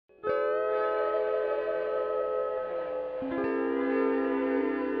Welcome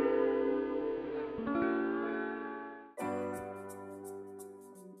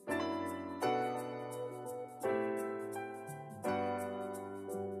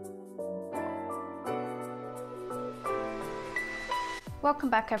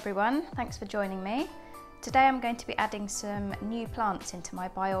back everyone, thanks for joining me. Today I'm going to be adding some new plants into my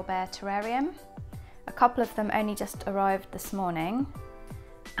BiOrb AIR Terrarium. A couple of them only just arrived this morning,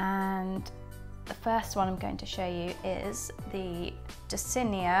 and the first one I'm going to show you is the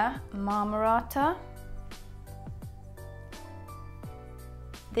Dicinia marmorata.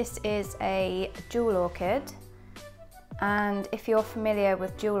 This is a jewel orchid, and if you're familiar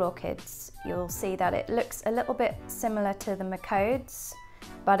with jewel orchids, you'll see that it looks a little bit similar to the Macodes,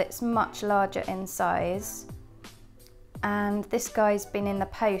 but it's much larger in size. And this guy's been in the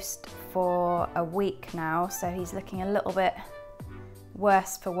post for a week now, so he's looking a little bit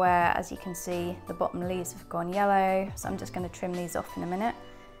worse for wear. As you can see, the bottom leaves have gone yellow, so I'm just going to trim these off in a minute.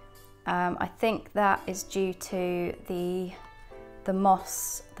 I think that is due to the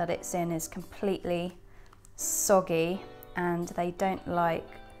moss that it's in is completely soggy, and they don't like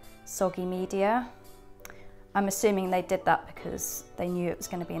soggy media. I'm assuming they did that because they knew it was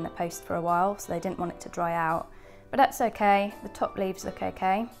going to be in the post for a while, so they didn't want it to dry out. But that's okay, the top leaves look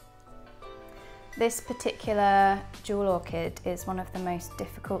okay. This particular jewel orchid is one of the most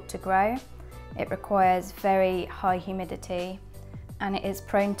difficult to grow. It requires very high humidity and it is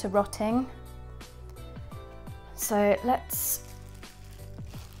prone to rotting. So let's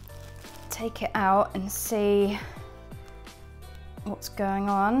take it out and see what's going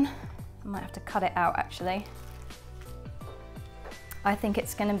on. I might have to cut it out actually. I think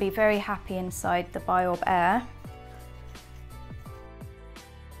it's going to be very happy inside the BiOrb AIR.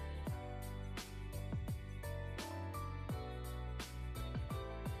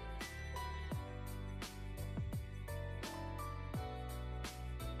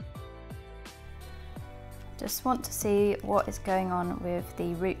 Just want to see what is going on with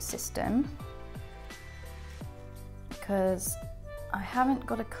the root system, because I haven't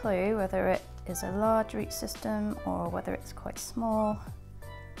got a clue whether it is a large root system or whether it's quite small.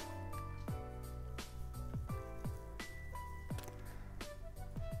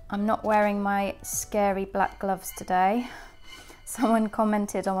 I'm not wearing my scary black gloves today. Someone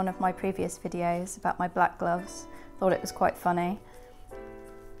commented on one of my previous videos about my black gloves, thought it was quite funny.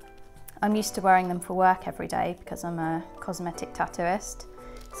 I'm used to wearing them for work every day because I'm a cosmetic tattooist,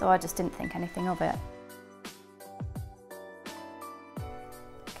 so I just didn't think anything of it.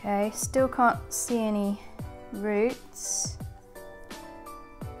 Okay, still can't see any roots.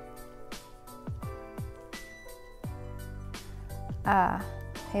 Ah,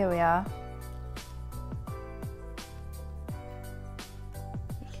 here we are.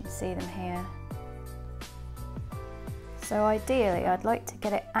 You can see them here. So ideally, I'd like to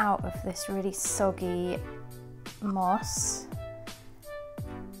get it out of this really soggy moss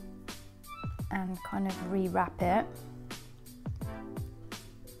and kind of rewrap it.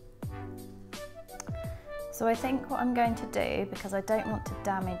 So I think what I'm going to do, because I don't want to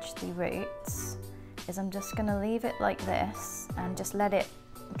damage the roots, is I'm just going to leave it like this and just let it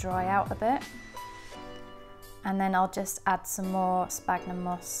dry out a bit. And then I'll just add some more sphagnum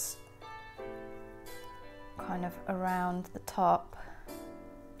moss kind of around the top.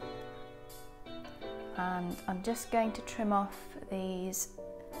 And I'm just going to trim off these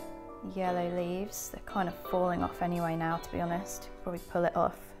yellow leaves. They're kind of falling off anyway now, to be honest. Probably pull it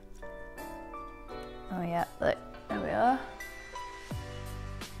off. Oh yeah, look, there we are.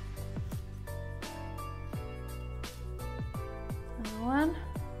 Another one.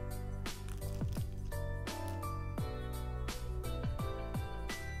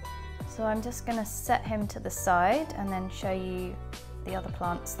 So I'm just going to set him to the side and then show you the other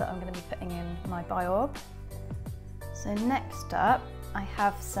plants that I'm going to be putting in my BiOrb. So next up, I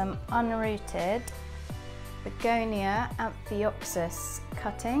have some unrooted begonia Amphioxus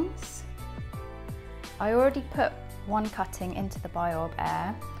cuttings. I already put one cutting into the BiOrb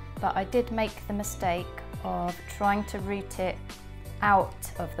AIR, but I did make the mistake of trying to root it out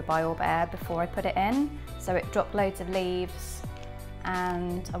of the BiOrb AIR before I put it in, so it dropped loads of leaves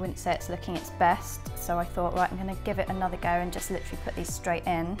and I wouldn't say it's looking its best, so I thought, right, I'm going to give it another go and just literally put these straight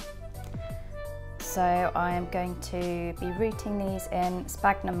in. So I am going to be rooting these in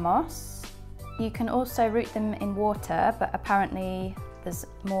sphagnum moss. You can also root them in water, but apparently there's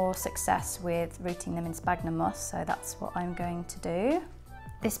more success with rooting them in sphagnum moss, so that's what I'm going to do.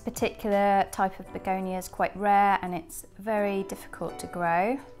 This particular type of begonia is quite rare and it's very difficult to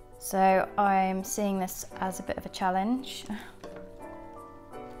grow, so I'm seeing this as a bit of a challenge.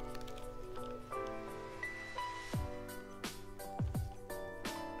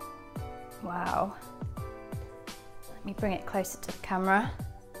 Wow. Let me bring it closer to the camera.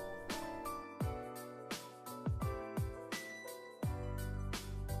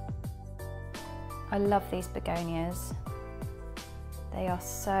 I love these begonias. They are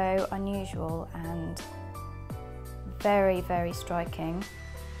so unusual and very, very striking,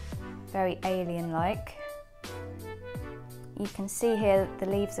 very alien-like. You can see here that the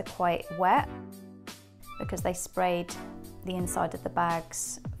leaves are quite wet because they sprayed the inside of the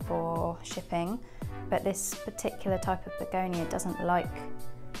bags for shipping, but this particular type of begonia doesn't like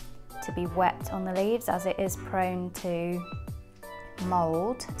to be wet on the leaves as it is prone to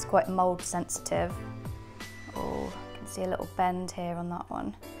mould. It's quite mould sensitive. Oh, I can see a little bend here on that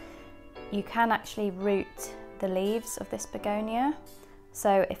one. You can actually root the leaves of this begonia,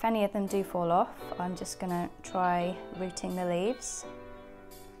 so if any of them do fall off, I'm just going to try rooting the leaves.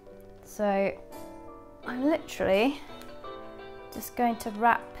 So I'm literally just going to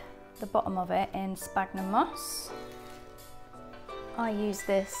wrap the bottom of it in sphagnum moss. I use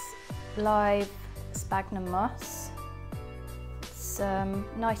this live sphagnum moss. It's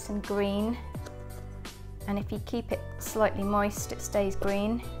nice and green, and if you keep it slightly moist it stays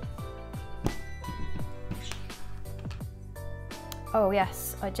green. Oh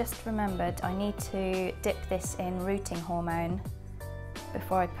yes, I just remembered I need to dip this in rooting hormone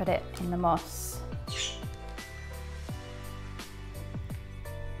before I put it in the moss.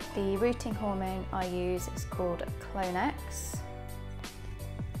 The rooting hormone I use is called Clonex.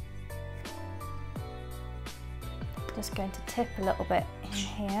 Just going to tip a little bit in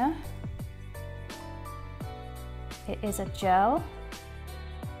here. It is a gel.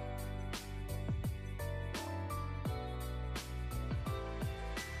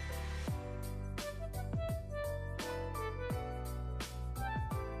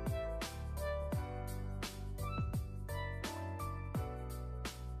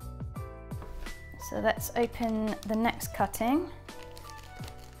 So let's open the next cutting.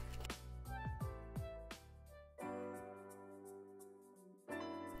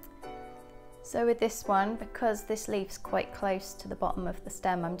 So with this one, because this leaf's quite close to the bottom of the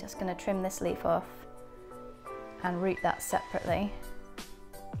stem, I'm just going to trim this leaf off and root that separately.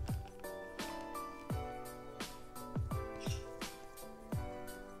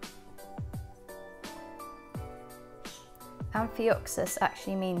 Amphioxus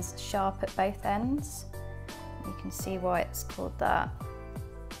actually means sharp at both ends. You can see why it's called that.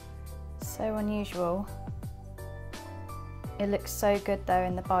 So unusual. It looks so good though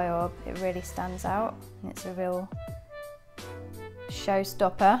in the BiOrb, it really stands out and it's a real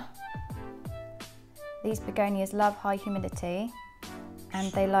showstopper. These begonias love high humidity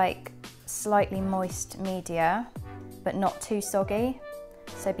and they like slightly moist media but not too soggy,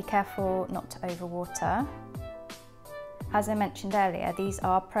 so be careful not to overwater. As I mentioned earlier, these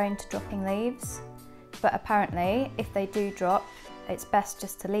are prone to dropping leaves, but apparently if they do drop, it's best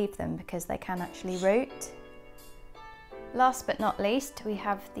just to leave them because they can actually root. Last but not least, we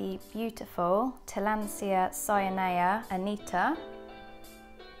have the beautiful Tillandsia cyanea anita,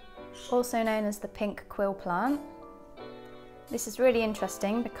 also known as the pink quill plant. This is really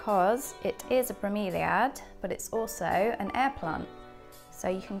interesting because it is a bromeliad, but it's also an air plant. So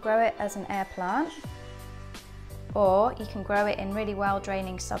you can grow it as an air plant, or you can grow it in really well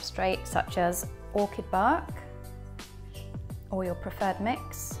draining substrate such as orchid bark or your preferred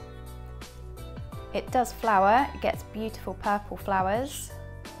mix. It does flower, it gets beautiful purple flowers,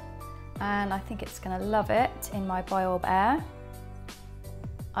 and I think it's going to love it in my BiOrb Air.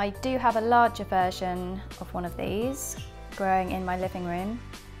 I do have a larger version of one of these growing in my living room,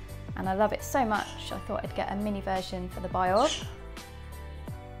 and I love it so much I thought I'd get a mini version for the BiOrb.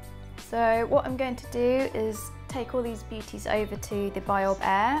 So what I'm going to do is take all these beauties over to the BiOrb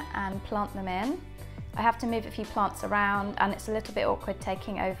Air and plant them in. I have to move a few plants around and it's a little bit awkward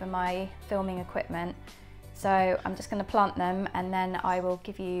taking over my filming equipment. So I'm just going to plant them and then I will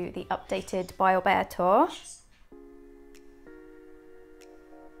give you the updated BiOrb Air tour.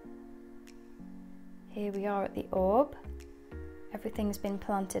 Here we are at the orb. Everything's been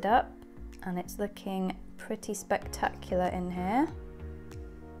planted up and it's looking pretty spectacular in here.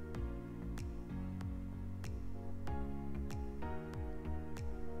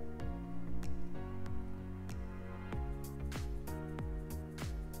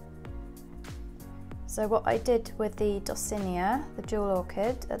 So what I did with the Dulcinea, the jewel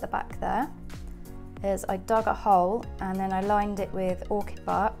orchid at the back there, is I dug a hole and then I lined it with orchid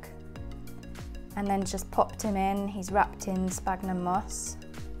bark and then just popped him in. He's wrapped in sphagnum moss,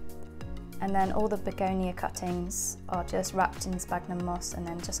 and then all the begonia cuttings are just wrapped in sphagnum moss and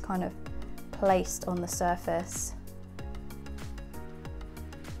then just kind of placed on the surface.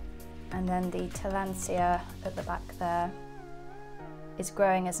 And then the Tillandsia at the back there is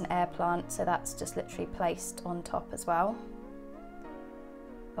growing as an air plant, so that's just literally placed on top as well.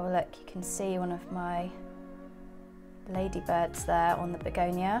 Oh look, you can see one of my ladybirds there on the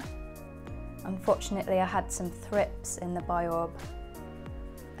begonia. Unfortunately, I had some thrips in the BiOrb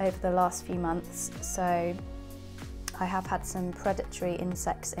over the last few months, so I have had some predatory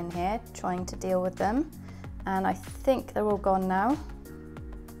insects in here trying to deal with them, and I think they're all gone now.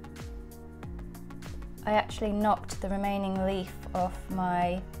 I actually knocked the remaining leaf off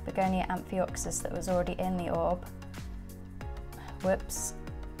my begonia Amphioxus that was already in the orb. Whoops.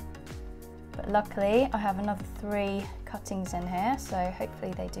 But luckily I have another 3 cuttings in here, so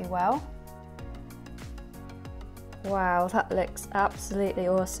hopefully they do well. Wow, that looks absolutely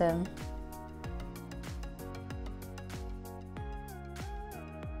awesome.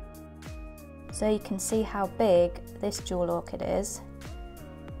 So you can see how big this jewel orchid is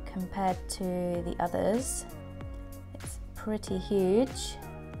compared to the others. It's pretty huge.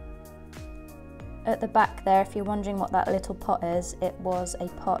 At the back there, if you're wondering what that little pot is, it was a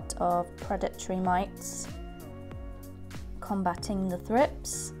pot of predatory mites combating the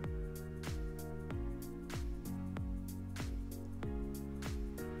thrips.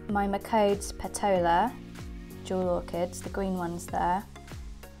 My Macodes Petola jewel orchids, the green ones there,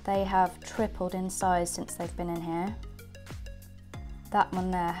 they have tripled in size since they've been in here. That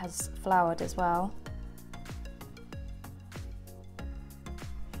one there has flowered as well.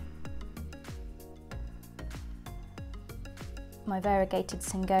 My variegated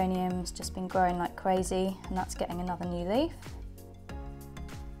syngonium's just been growing like crazy, and that's getting another new leaf.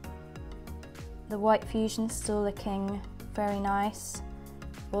 The white fusion's still looking very nice,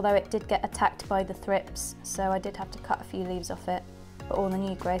 although it did get attacked by the thrips, so I did have to cut a few leaves off it, but all the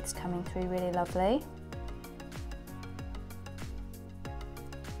new growth's coming through really lovely.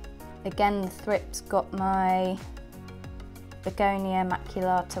 Again, the thrips got my begonia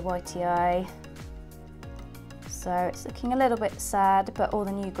maculata whitey, so it's looking a little bit sad, but all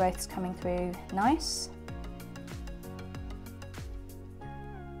the new growth's coming through nice.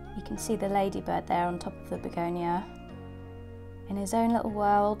 You can see the ladybird there on top of the begonia in his own little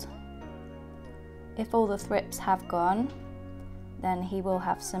world. If all the thrips have gone, then he will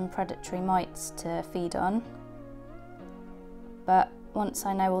have some predatory mites to feed on. But once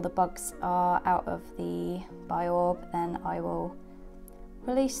I know all the bugs are out of the BiOrb, then I will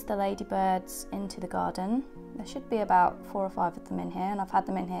release the ladybirds into the garden. There should be about 4 or 5 of them in here, and I've had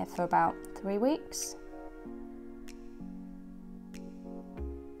them in here for about 3 weeks.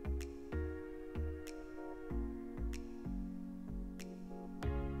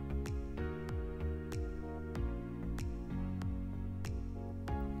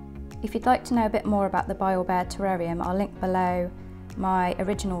 If you'd like to know a bit more about the BiOrb AIR Terrarium, I'll link below my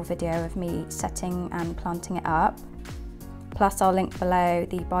original video of me setting and planting it up. Plus I'll link below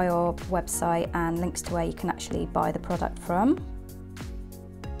the BiOrb website and links to where you can actually buy the product from.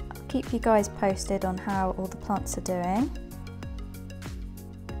 I'll keep you guys posted on how all the plants are doing.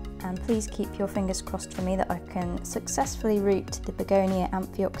 And please keep your fingers crossed for me that I can successfully root the begonia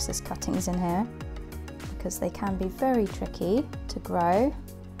Amphioxus cuttings in here, because they can be very tricky to grow.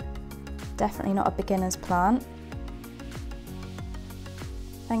 Definitely not a beginner's plant.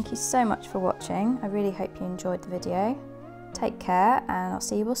 Thank you so much for watching. I really hope you enjoyed the video. Take care, and I'll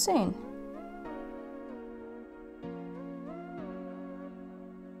see you all soon.